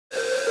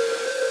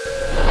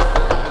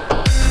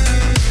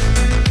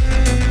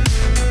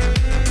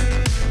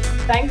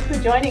Thanks for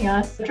joining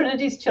us.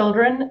 Trinity's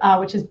Children,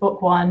 which is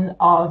book one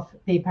of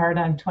the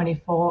Paradigm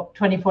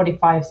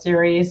 2045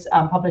 series,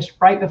 published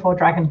right before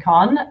Dragon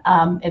Con.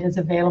 It is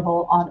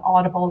available on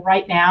Audible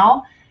right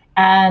now.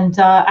 And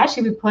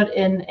actually, we put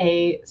in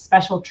a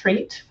special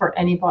treat for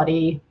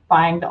anybody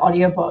buying the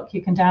audiobook.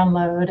 You can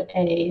download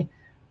a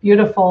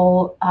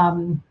beautiful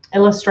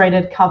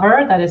illustrated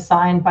cover that is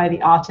signed by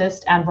the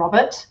artist and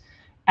Robert,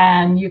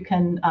 and you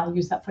can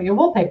use that for your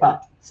wallpaper.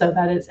 So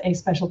that is a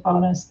special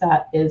bonus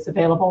that is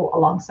available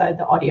alongside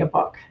the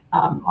audiobook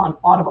on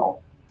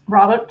Audible.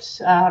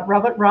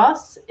 Robert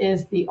Ross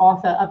is the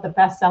author of the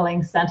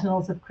best-selling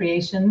Sentinels of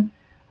Creation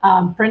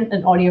print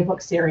and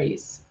audiobook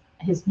series.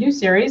 His new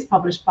series,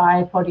 published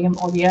by Podium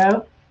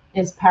Audio,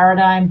 is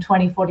Paradigm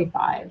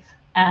 2045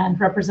 and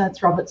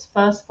represents Robert's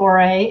first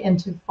foray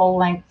into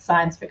full-length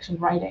science fiction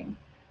writing.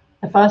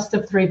 The first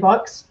of 3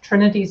 books,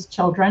 Trinity's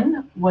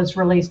Children, was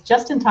released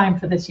just in time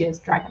for this year's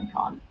Dragon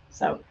Con.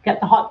 So get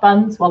the hot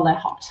buns while they're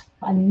hot.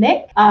 And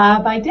Nick,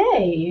 by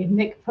day,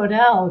 Nick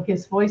Podehl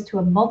gives voice to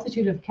a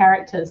multitude of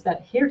characters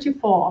that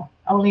heretofore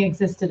only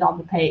existed on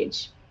the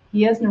page.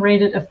 He has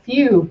narrated a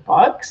few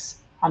books,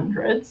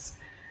 hundreds,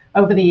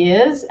 over the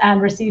years,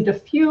 and received a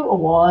few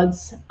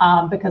awards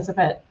because of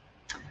it.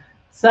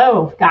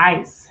 So,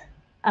 guys,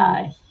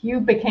 you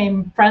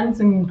became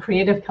friends and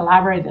creative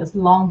collaborators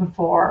long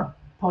before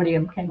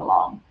Podium came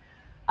along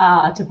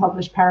to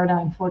publish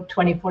Paradigm for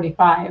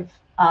 2045.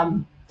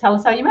 Tell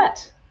us how you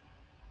met.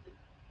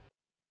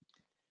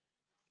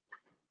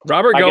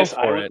 Robert, go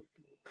for it.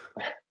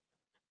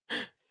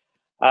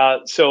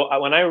 So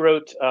when I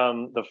wrote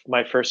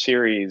my first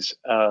series,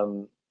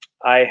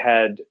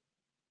 I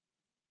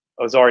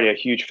was already a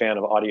huge fan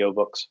of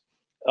audiobooks.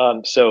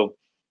 So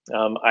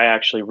I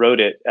actually wrote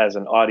it as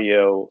an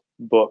audio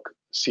book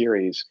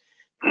series.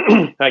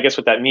 I guess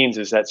what that means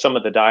is that some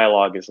of the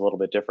dialogue is a little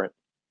bit different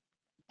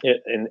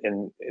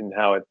in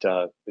how it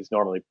is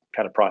normally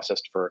kind of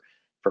processed for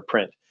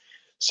print.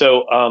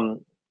 So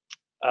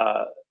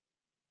I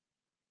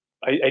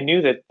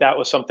knew that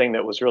was something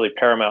that was really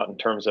paramount in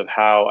terms of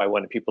how I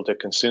wanted people to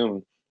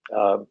consume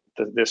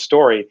this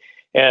story.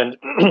 And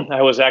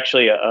I was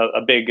actually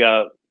a big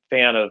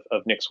fan of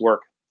Nick's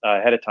work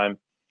ahead of time,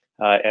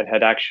 and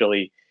had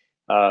actually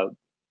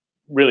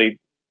really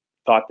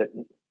thought that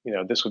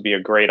this would be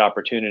a great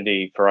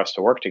opportunity for us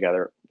to work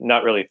together.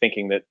 Not really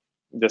thinking that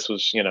this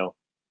was going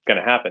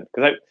to happen,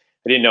 because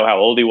I didn't know how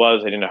old he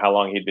was. I didn't know how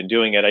long he'd been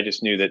doing it. I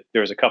just knew that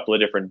there was a couple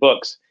of different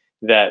books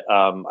that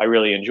I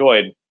really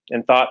enjoyed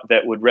and thought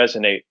that would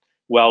resonate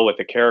well with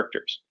the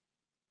characters.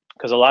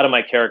 Because a lot of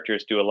my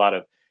characters do a lot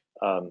of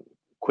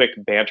quick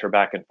banter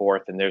back and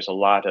forth, and there's a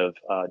lot of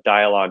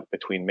dialogue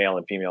between male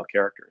and female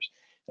characters.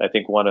 And I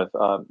think one of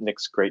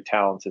Nick's great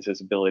talents is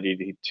his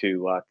ability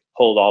to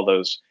hold all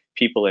those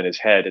people in his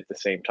head at the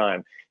same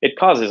time. It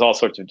causes all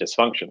sorts of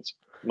dysfunctions,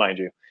 mind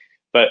you,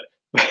 but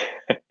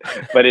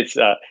but it's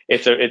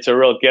a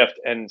real gift.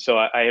 And so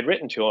I had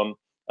written to him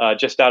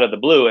just out of the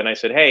blue, and I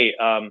said, hey,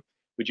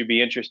 would you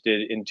be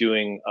interested in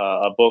doing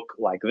a book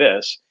like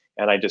this?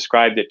 And I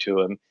described it to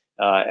him,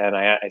 and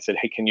I said,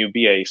 hey, can you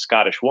be a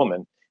Scottish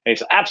woman? And he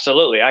said,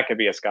 absolutely, I could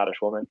be a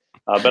Scottish woman.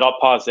 But I'll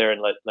pause there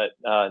and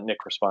let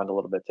Nick respond a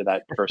little bit to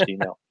that first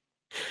email.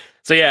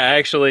 So yeah,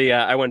 actually,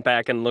 I went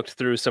back and looked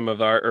through some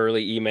of our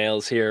early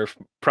emails here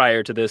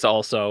prior to this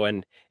also,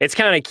 and it's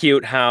kind of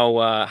cute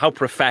how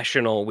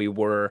professional we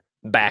were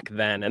back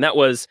then. And that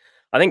was,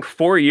 I think,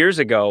 4 years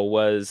ago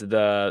was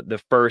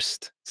the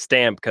first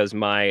stamp, because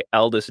my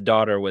eldest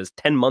daughter was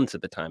 10 months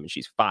at the time, and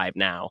she's 5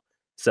 now.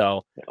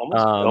 So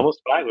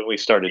almost 5 when we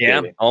started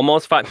dating.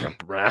 Almost 5,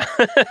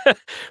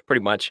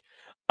 pretty much.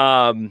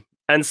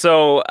 And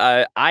so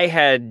I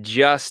had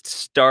just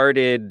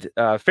started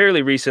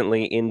fairly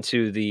recently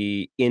into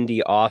the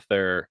indie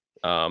author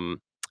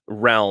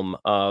realm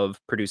of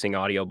producing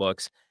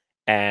audiobooks.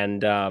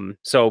 And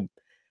so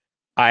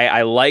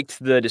I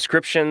liked the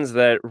descriptions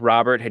that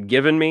Robert had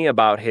given me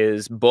about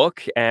his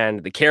book,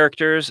 and the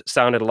characters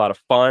sounded a lot of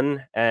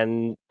fun.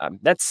 And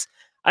that's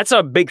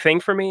a big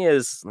thing for me,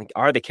 is like,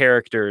 are the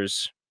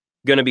characters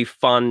going to be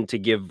fun to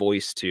give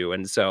voice to?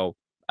 And so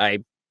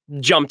I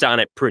jumped on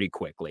it pretty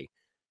quickly.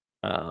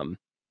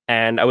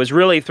 And I was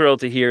really thrilled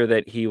to hear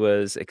that he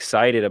was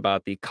excited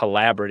about the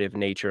collaborative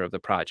nature of the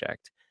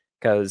project,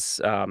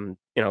 because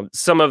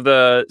some of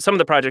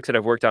the projects that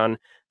I've worked on,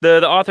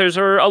 the authors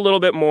are a little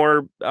bit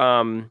more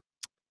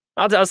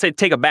I'll say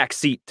take a back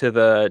seat to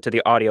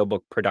the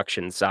audiobook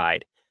production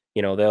side.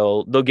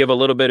 They'll give a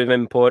little bit of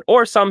input,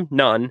 or some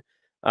none.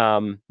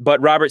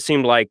 But Robert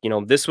seemed like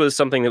this was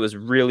something that was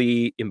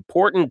really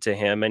important to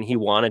him, and he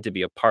wanted to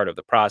be a part of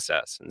the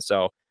process. And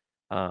so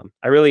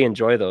I really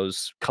enjoy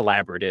those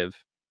collaborative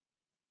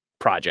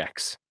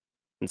projects,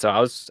 and so I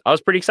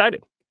was pretty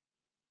excited.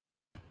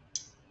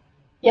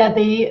 Yeah,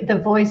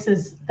 the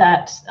voices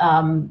that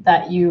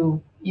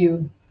you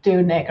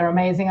do, Nick, are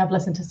amazing. I've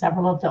listened to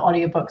several of the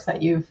audiobooks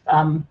that you've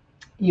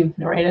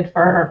narrated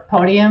for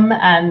Podium,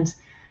 and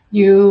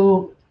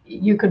you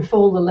can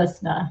fool the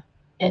listener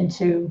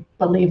into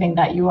believing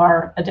that you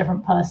are a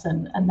different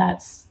person, and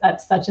that's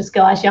such a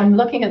skill. Actually, I'm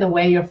looking at the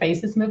way your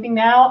face is moving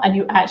now, and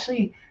you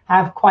actually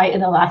have quite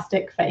an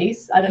elastic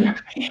face. I don't know,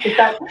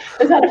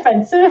 is that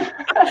offensive?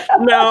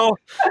 No.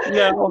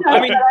 I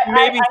mean,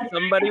 maybe I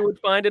somebody would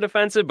find it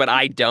offensive, but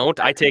I don't.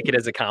 I take it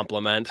as a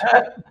compliment.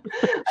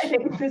 I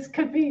think this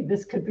could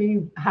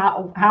be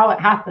how it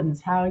happens,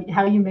 how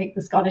you make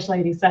the Scottish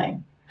lady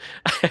sing.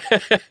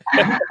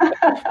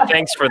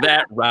 Thanks for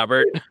that,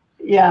 Robert.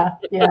 Yeah.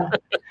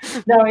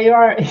 No,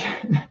 your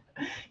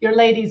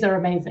ladies are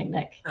amazing,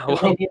 Nick.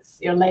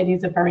 Your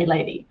ladies are very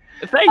lady.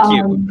 Thank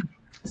you.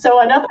 So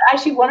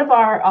one of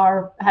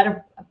our head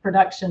of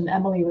production,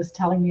 Emily, was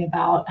telling me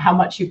about how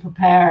much you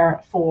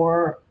prepare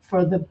for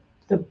the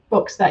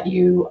books that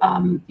you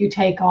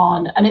take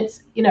on, and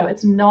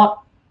it's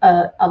not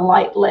a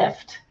light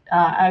lift.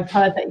 I've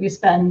heard that you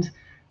spend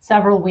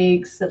several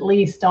weeks at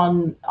least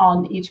on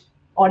each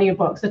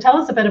audiobook. So tell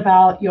us a bit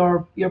about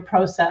your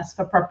process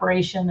for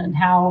preparation, and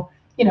how,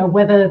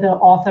 whether the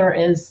author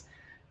is,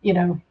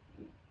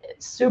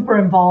 super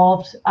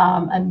involved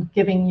and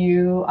giving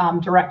you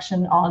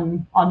direction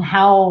on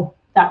how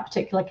that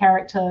particular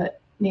character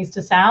needs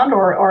to sound,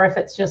 or if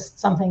it's just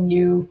something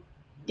you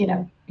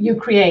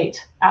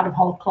create out of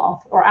whole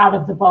cloth or out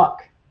of the book.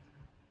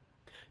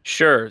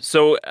 Sure.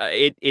 So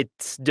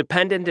it's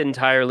dependent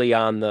entirely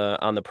on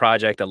the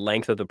project, the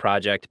length of the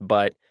project,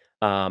 but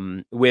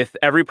with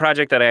every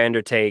project that I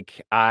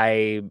undertake,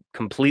 I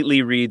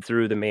completely read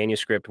through the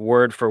manuscript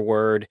word for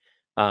word,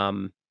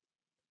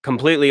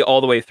 completely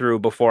all the way through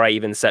before I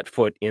even set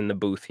foot in the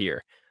booth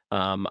here.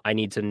 I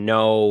need to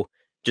know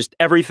just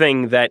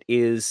everything that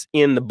is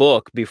in the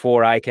book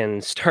before I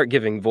can start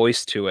giving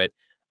voice to it.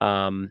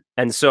 And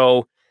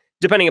so,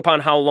 depending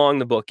upon how long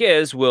the book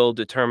is, will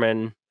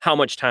determine how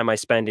much time I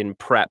spend in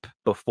prep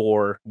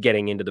before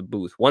getting into the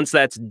booth. Once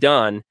that's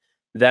done,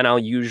 then I'll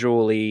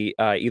usually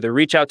either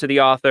reach out to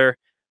the author,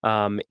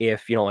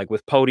 if, like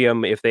with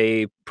Podium, if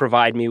they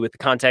provide me with the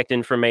contact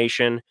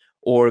information,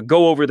 or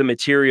go over the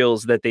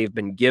materials that they've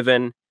been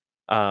given,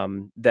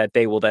 that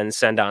they will then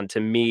send on to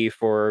me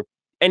for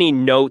any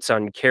notes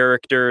on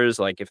characters,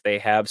 like if they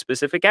have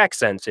specific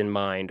accents in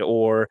mind,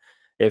 or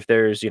if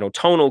there's,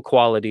 tonal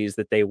qualities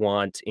that they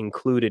want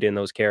included in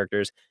those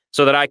characters,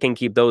 so that I can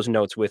keep those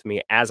notes with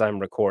me as I'm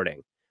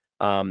recording.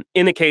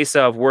 In the case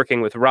of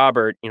working with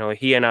Robert,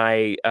 he and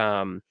I,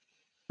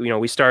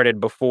 we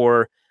started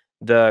before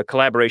the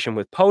collaboration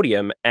with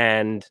Podium,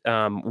 and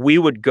we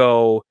would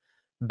go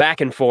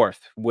back and forth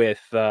with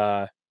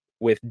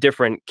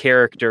different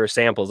character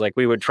samples. Like,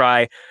 we would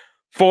try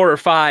 4 or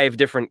 5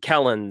 different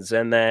Kellens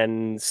and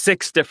then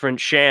 6 different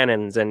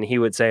Shannons, and he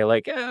would say,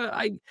 like,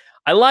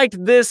 I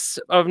liked this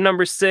of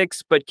number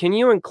 6, but can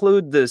you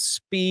include the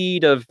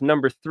speed of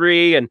number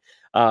 3? And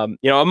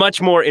a much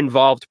more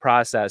involved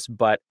process,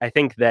 but I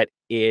think that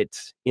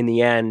in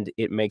the end,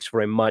 it makes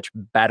for a much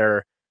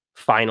better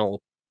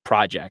final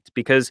project,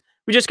 because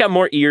we just got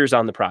more ears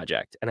on the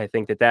project. And I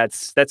think that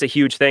that's a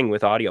huge thing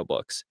with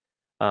audiobooks.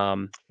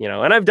 And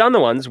I've done the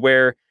ones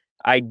where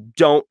I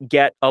don't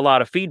get a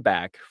lot of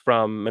feedback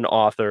from an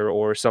author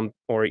or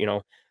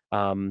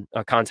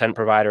a content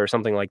provider or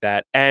something like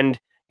that, and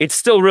it's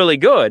still really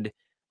good.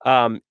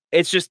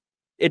 It's just,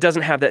 it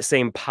doesn't have that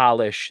same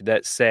polish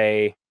that,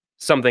 say,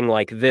 something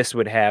like this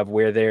would have,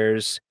 where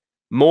there's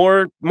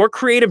more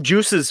creative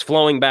juices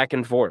flowing back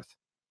and forth.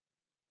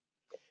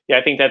 Yeah,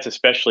 I think that's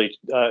especially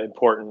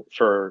important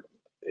for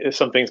if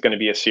something's going to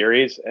be a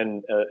series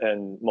and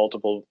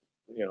multiple,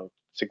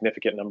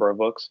 significant number of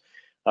books.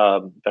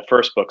 The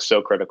first book's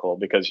so critical,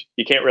 because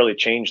you can't really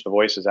change the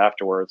voices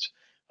afterwards.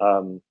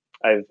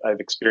 I've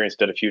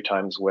experienced it a few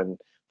times when,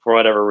 for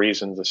whatever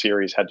reason, the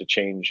series had to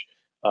change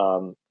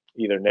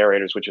either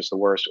narrators, which is the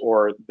worst,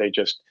 or they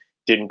just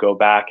didn't go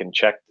back and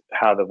check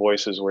how the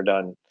voices were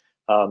done.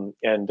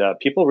 And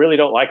people really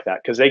don't like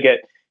that, because they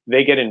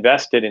get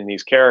invested in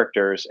these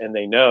characters, and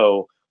they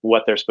know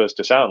what they're supposed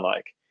to sound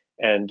like,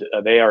 and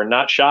they are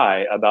not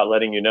shy about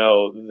letting you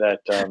know that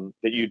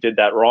that you did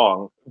that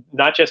wrong,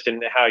 not just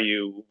in how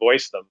you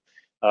voice them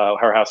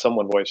or how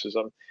someone voices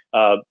them,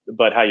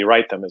 but how you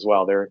write them as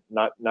well. They're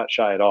not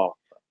shy at all.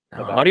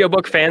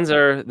 Audiobook fans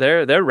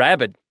they're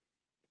rabid.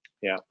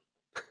 Yeah.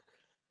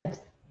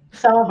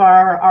 Some of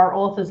our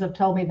authors have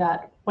told me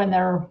that when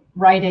they're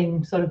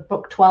writing sort of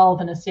book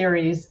 12 in a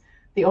series,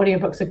 the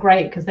audiobooks are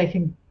great, because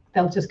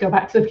they'll just go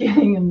back to the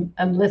beginning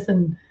and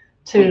listen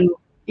to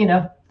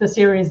the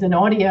series in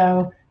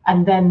audio,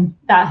 and then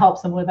that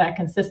helps them with that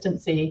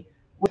consistency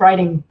with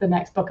writing the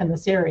next book in the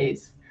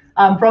series.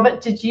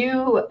 Robert, did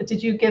you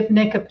give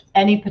Nick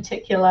any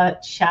particular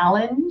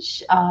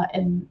challenge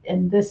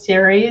in this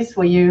series?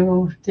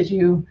 Did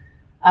you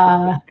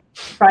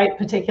write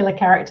particular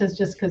characters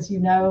just because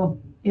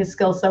his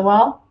skills so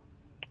well?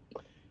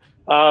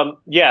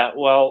 Yeah,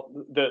 well,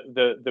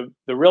 the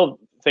real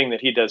thing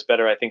that he does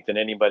better, I think, than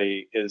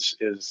anybody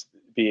is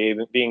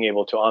being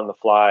able to on the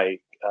fly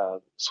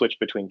switch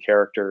between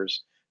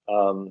characters,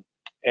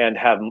 and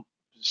have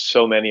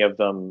so many of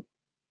them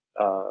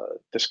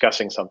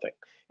discussing something.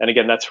 And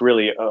again, that's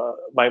really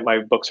my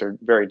books are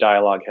very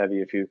dialogue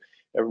heavy. If you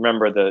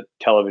remember the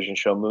television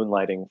show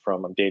Moonlighting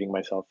from, I'm dating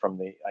myself, from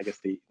the, I guess,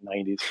 the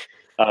 90s.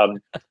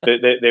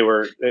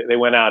 They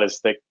went out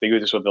as they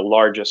used this with the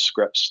largest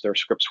scripts. Their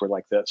scripts were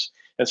like this,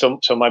 and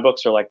so my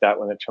books are like that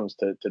when it comes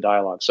to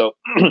dialogue. So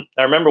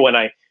I remember when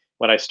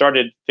I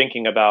started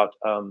thinking about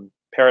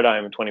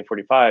Paradigm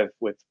 2045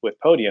 with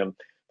Podium,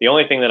 the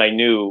only thing that I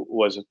knew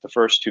was the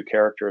first two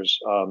characters,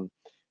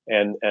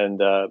 and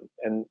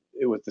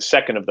it was the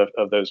second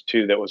of those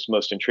two that was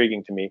most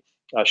intriguing to me,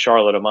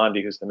 Charlotte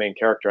Omondi, who's the main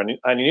character.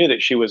 I knew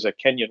that she was a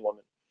Kenyan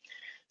woman,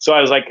 so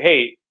I was like,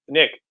 "Hey,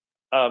 Nick,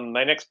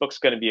 my next book's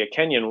going to be a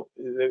Kenyan.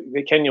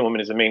 The Kenyan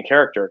woman is the main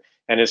character."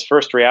 And his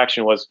first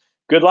reaction was,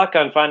 "Good luck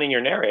on finding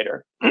your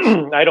narrator."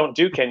 I don't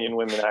do Kenyan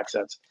women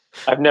accents.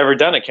 I've never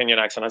done a Kenyan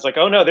accent. I was like,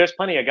 "Oh no, there's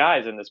plenty of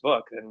guys in this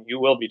book, and you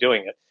will be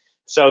doing it."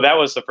 So that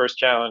was the first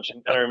challenge.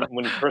 And I remember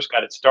when he first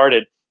got it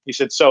started, he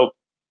said, "So,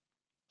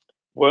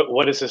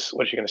 what is this?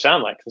 What is she going to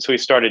sound like?" And so he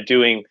started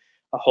doing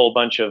a whole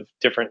bunch of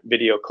different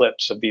video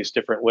clips of these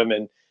different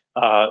women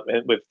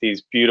with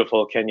these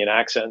beautiful Kenyan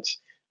accents.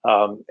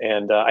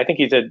 And I think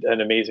he did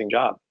an amazing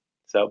job.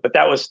 So, but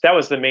that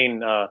was the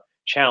main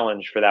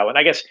challenge for that one,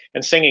 I guess.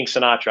 And singing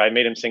Sinatra, I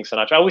made him sing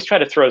Sinatra. I always try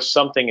to throw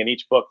something in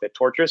each book that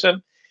tortures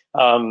him,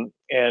 and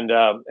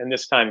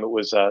this time it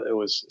was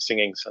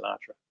singing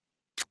Sinatra.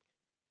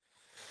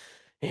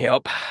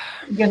 Yep.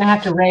 You're gonna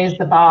have to raise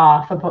the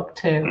bar for book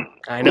 2.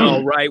 I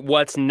know, right?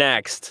 What's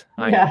next?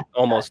 I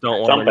almost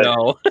don't want to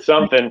know.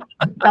 Something.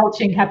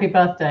 Belching happy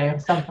birthday or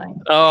something.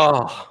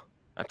 Oh,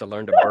 I have to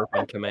learn to burp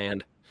on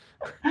command.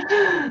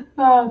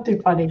 Oh,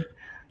 too funny.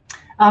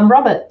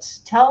 Robert,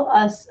 tell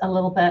us a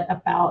little bit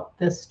about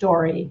the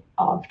story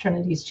of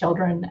Trinity's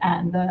Children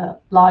and the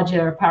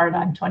larger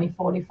Paradigm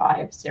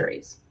 2045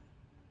 series.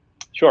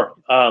 Sure.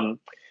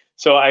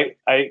 So I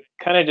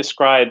kind of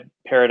describe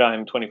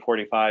Paradigm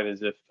 2045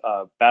 as if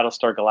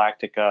Battlestar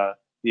Galactica,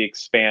 The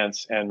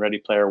Expanse, and Ready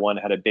Player One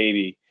had a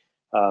baby.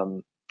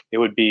 It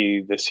would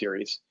be this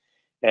series.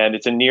 And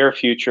it's a near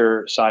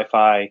future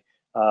sci-fi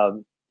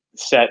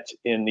set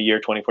in the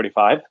year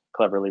 2045,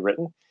 cleverly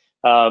written.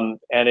 And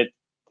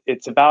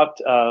it's about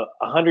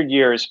 100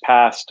 years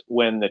past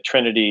when the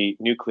Trinity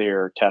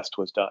nuclear test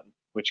was done,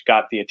 which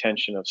got the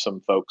attention of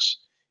some folks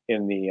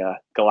in the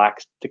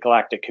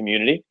galactic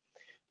community.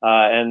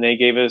 And they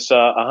gave us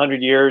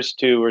 100 years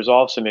to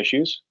resolve some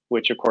issues,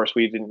 which of course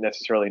we didn't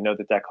necessarily know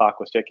that clock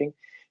was ticking.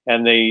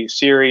 And the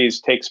series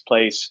takes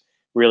place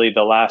really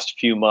the last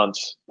few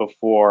months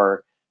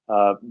before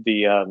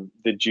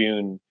the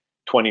June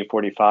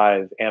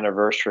 2045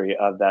 anniversary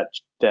of that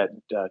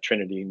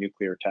Trinity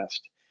nuclear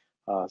test.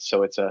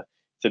 So it's a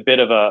bit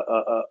of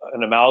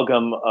an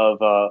amalgam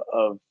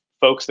of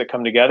folks that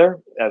come together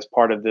as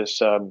part of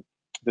this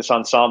this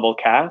ensemble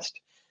cast,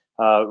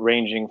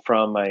 ranging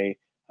from a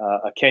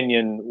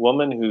Kenyan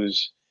woman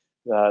who's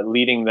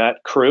leading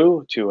that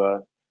crew to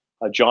a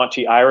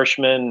jaunty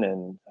Irishman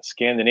and a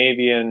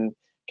Scandinavian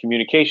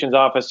communications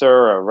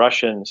officer, a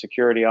Russian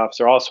security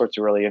officer, all sorts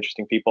of really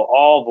interesting people,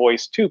 all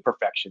voiced to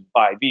perfection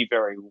by the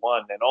very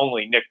one and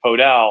only Nick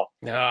Podehl.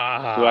 Who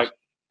I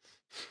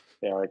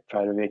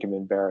try to make him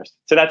embarrassed.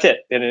 So that's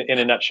it in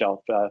a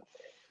nutshell.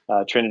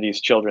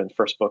 Trinity's Children,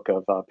 first book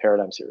of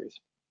Paradigm series.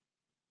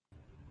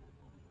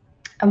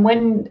 And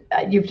when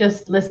you've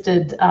just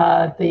listed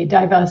the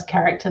diverse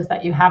characters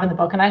that you have in the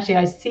book, and actually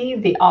I see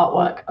the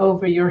artwork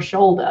over your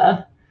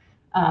shoulder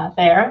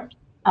there,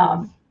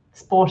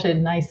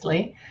 sported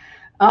nicely.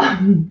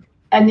 And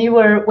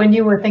when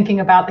you were thinking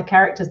about the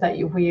characters that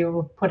you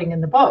were putting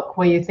in the book,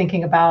 were you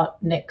thinking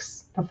about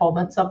Nick's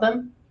performance of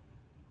them?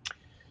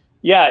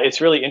 Yeah, it's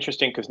really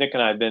interesting because Nick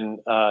and I have been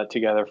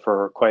together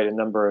for quite a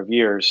number of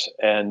years.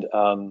 And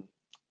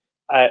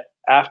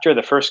after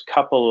the first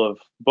couple of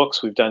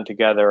books we've done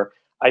together,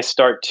 I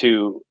start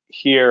to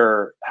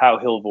hear how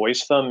he'll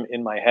voice them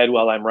in my head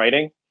while I'm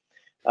writing.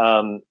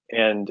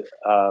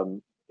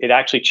 It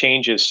actually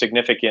changes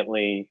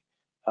significantly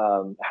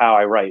how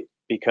I write,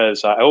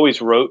 because I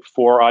always wrote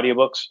for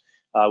audiobooks,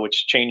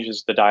 which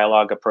changes the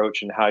dialogue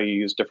approach and how you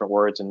use different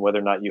words and whether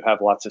or not you have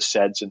lots of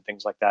seds and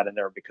things like that in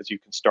there, because you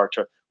can start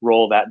to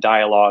roll that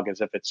dialogue as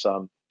if it's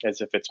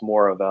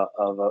more of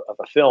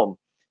a film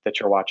that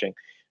you're watching,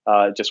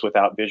 just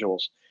without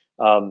visuals.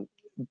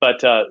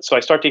 So I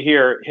start to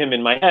hear him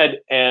in my head,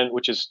 and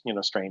which is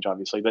strange,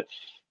 obviously, but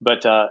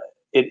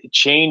it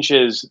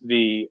changes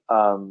the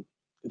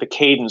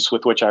cadence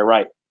with which I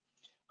write.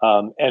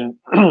 And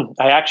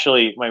I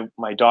actually,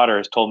 my daughter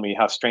has told me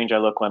how strange I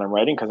look when I'm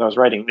writing, because I was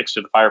writing next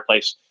to the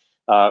fireplace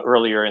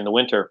earlier in the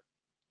winter.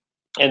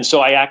 And so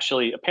I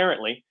actually,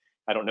 apparently,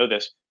 I don't know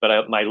this,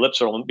 but my lips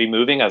will be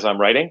moving as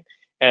I'm writing.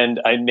 And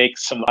I make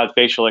some odd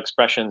facial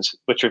expressions,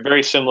 which are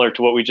very similar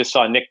to what we just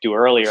saw Nick do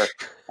earlier.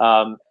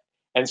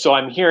 And so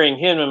I'm hearing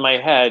him in my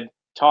head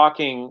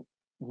talking,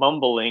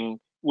 mumbling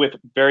with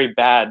very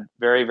bad,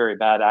 very, very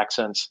bad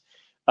accents.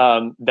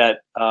 That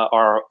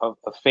are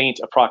a faint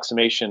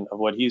approximation of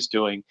what he's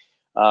doing,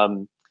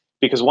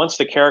 because once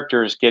the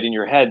characters get in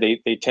your head, they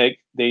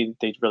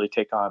really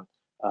take on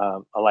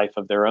a life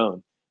of their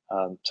own.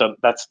 So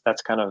that's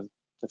kind of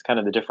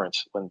the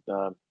difference when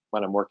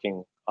I'm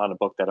working on a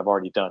book that I've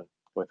already done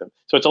with them.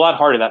 So it's a lot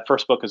harder. That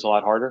first book is a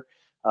lot harder.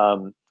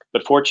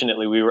 But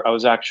fortunately, I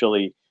was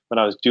actually, when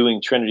I was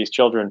doing Trinity's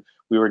Children,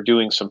 we were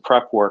doing some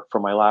prep work for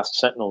my last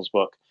Sentinels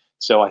book.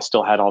 So I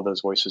still had all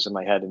those voices in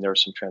my head, and there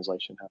was some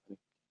translation happening.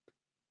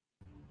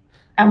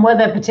 And were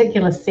there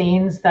particular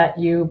scenes that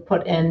you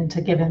put in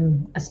to give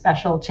him a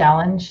special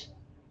challenge?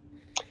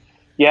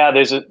 Yeah,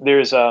 there's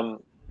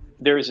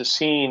a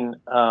scene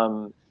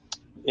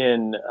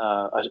in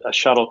a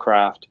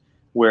shuttlecraft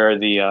where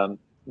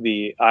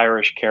the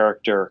Irish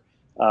character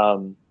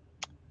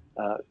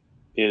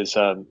is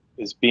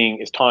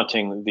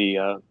taunting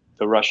the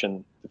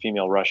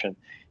female Russian,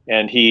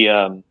 and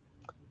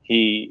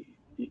he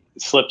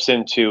slips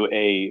into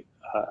an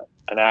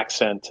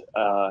accent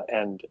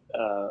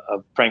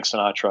of Frank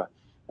Sinatra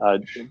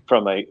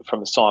from a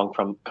song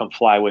from "Come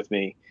Fly with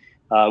Me,"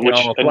 which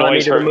annoys her. Fly me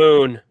to the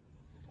moon.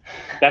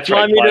 That's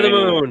fly right. Me to the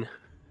moon.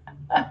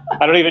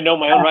 I don't even know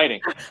my own writing.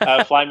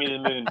 Fly me to the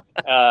moon,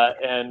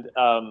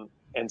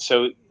 and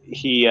so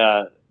he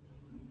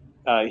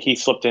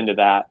slipped into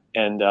that,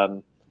 and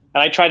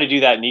I try to do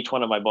that in each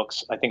one of my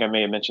books. I think I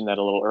may have mentioned that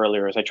a little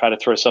earlier. Is I try to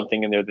throw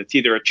something in there that's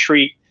either a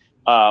treat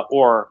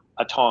or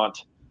a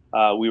taunt.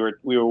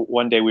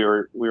 One day we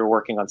were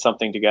working on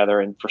something together,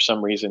 and for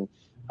some reason,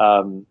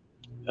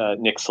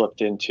 Nick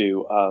slipped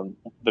into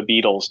the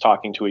Beatles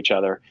talking to each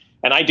other,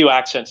 and I do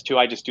accents too.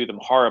 I just do them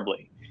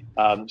horribly.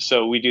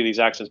 So we do these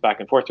accents back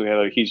and forth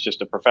together. He's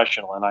just a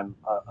professional, and I'm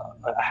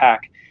a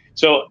hack.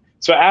 So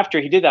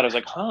after he did that, I was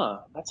like, huh,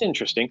 that's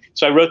interesting.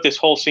 So I wrote this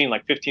whole scene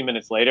like 15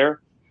 minutes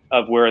later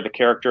of where the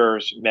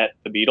characters met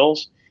the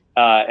Beatles,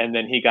 and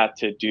then he got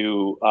to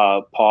do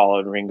Paul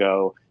and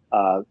Ringo,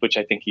 which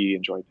I think he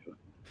enjoyed doing.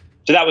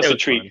 So that was the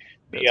treat.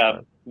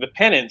 The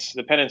penance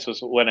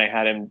was when I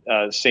had him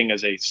sing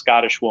as a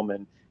Scottish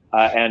woman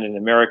and an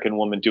American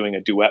woman doing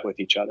a duet with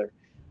each other.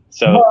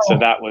 So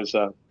that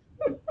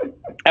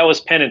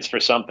was penance for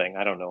something.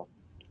 I don't know.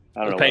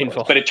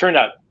 Painful. But it turned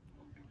out.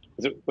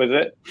 Was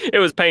it? It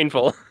was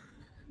painful.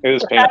 It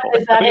was painful.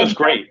 It was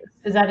great.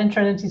 Is that in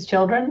Trinity's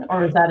Children,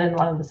 or is that in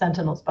one of the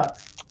Sentinels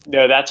books?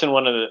 No, that's in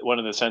one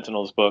of the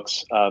Sentinels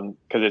books,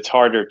 because it's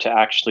harder to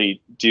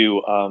actually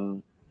do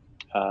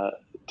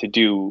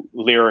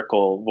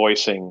lyrical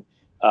voicing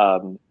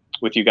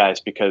with you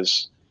guys,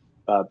 because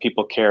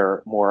people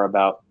care more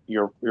about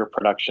your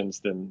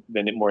productions than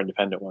more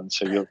independent ones.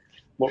 So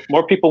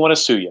more people want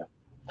to sue you.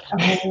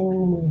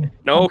 Oh.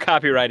 No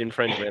copyright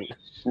infringement.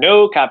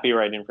 No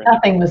copyright infringement.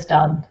 Nothing was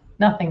done.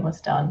 Nothing was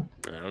done.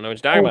 I don't know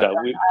what you're talking about.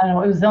 I don't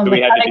know. It was on the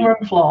cutting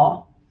room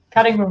floor.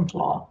 Cutting room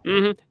floor.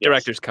 Mm-hmm.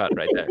 Director's cut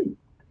right there.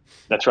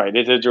 That's right.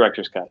 It's a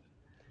director's cut.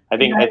 I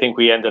think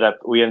we ended up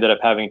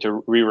having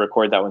to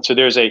re-record that one. So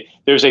there's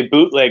a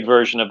bootleg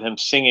version of him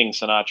singing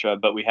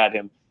Sinatra, but we had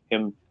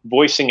him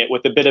voicing it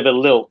with a bit of a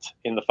lilt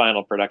in the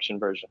final production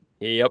version.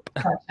 Yep.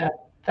 Gotcha.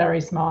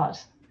 Very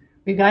smart.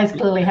 You guys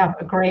clearly have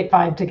a great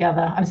vibe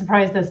together. I'm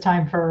surprised there's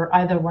time for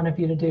either one of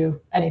you to do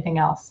anything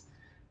else.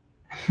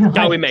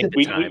 No, we make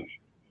the time.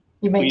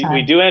 You make time.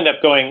 We do end up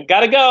going,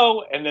 gotta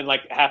go, and then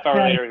like a half hour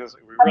later,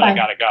 we really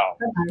gotta go.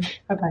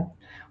 Okay.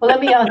 Well, let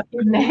me ask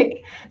you,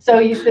 Nick. So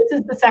this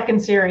is the second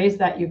series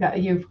that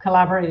you've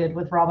collaborated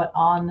with Robert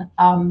on.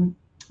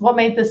 What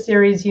made this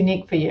series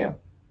unique for you?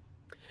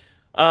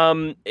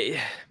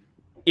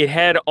 It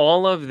had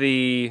all of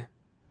the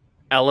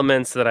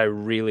elements that I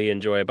really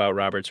enjoy about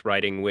Robert's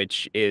writing,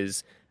 which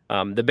is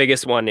the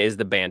biggest one is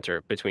the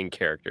banter between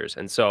characters,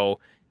 and so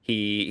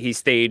he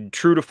stayed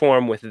true to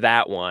form with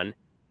that one,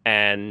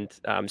 and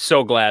I'm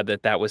so glad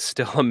that was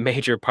still a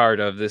major part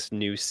of this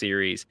new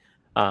series.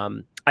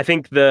 I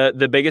think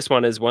the biggest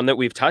one is one that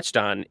we've touched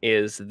on,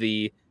 is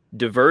the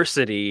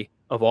diversity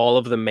of all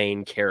of the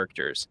main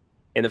characters,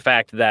 and the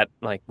fact that,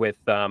 like with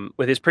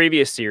his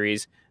previous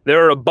series,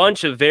 there are a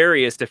bunch of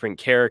various different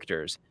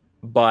characters,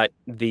 but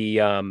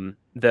the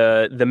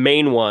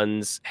main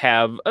ones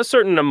have a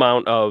certain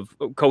amount of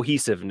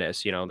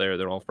cohesiveness. You know,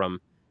 they're all from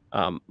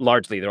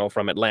largely they're all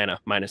from Atlanta,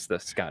 minus the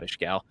Scottish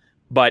gal.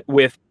 But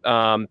with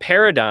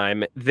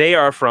Paradigm, they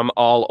are from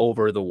all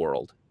over the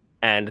world,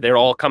 and they're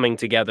all coming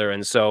together.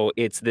 And so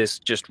it's this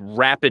just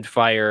rapid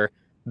fire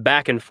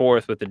back and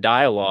forth with the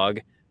dialogue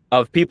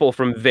of people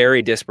from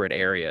very disparate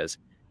areas,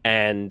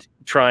 and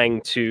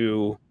trying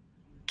to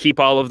keep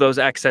all of those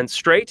accents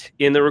straight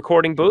in the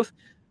recording booth.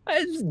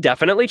 It's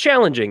definitely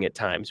challenging at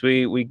times.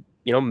 We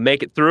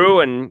make it through,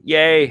 and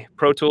yay,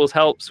 Pro Tools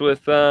helps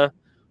with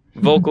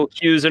vocal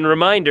cues and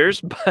reminders,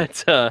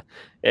 but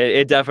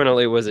it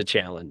definitely was a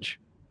challenge.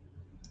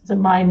 It's a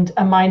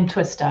mind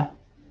twister.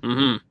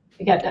 Mm-hmm.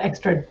 You get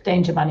extra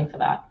danger money for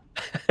that.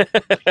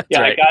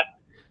 Yeah, right.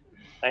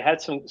 I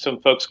had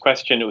some folks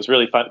question. It was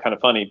really kind of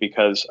funny,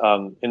 because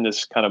in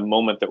this kind of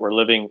moment that we're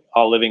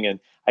all living in,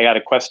 I got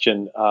a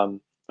question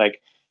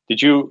like,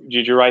 did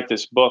you write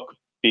this book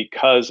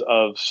because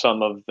of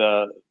some of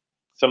the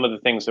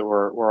things that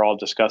we're all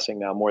discussing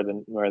now more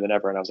than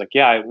ever? And I was like,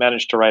 yeah, I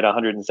managed to write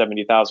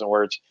 170,000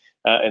 words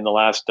in the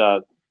last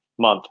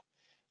month.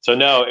 So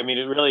no, I mean,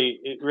 it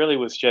really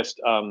was just,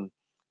 you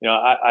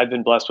know, I've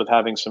been blessed with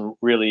having some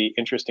really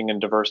interesting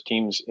and diverse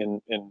teams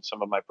in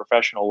some of my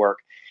professional work,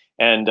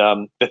 and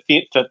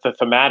the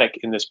thematic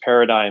in this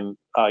paradigm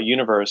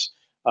universe,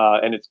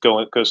 and it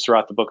goes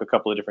throughout the book a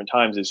couple of different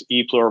times, is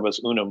E pluribus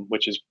unum,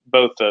 which is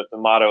both the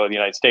motto of the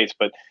United States,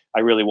 but I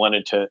really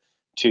wanted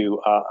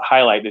to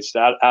highlight this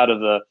out of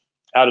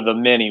the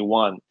many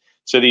one.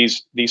 So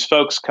these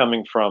folks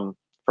coming from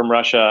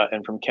Russia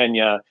and from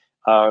Kenya,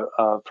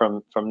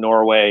 from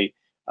Norway,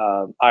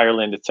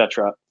 Ireland,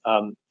 etc.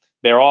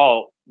 They're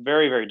all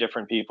very, very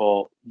different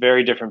people,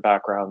 very different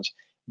backgrounds.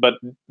 But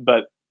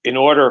in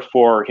order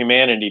for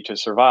humanity to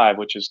survive,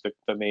 which is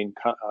the main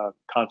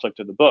conflict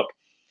of the book,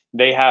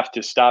 they have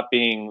to stop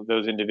being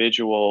those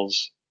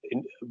individuals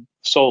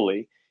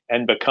solely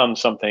and become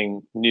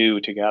something new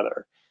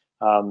together.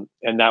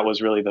 And that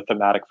was really the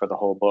thematic for the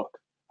whole book.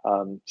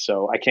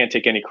 So I can't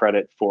take any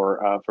credit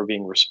for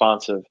being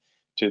responsive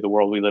to the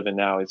world we live in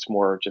now. It's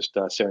more just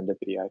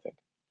serendipity, I think.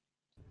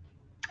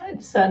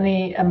 It's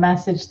certainly a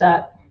message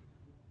that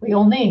we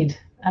all need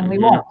and we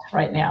want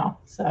right now.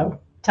 So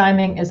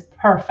timing is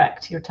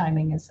perfect. Your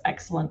timing is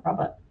excellent,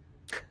 Robert.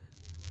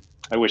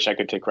 I wish I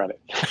could take credit.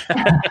 It's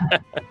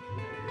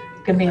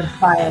going to be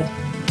inspired.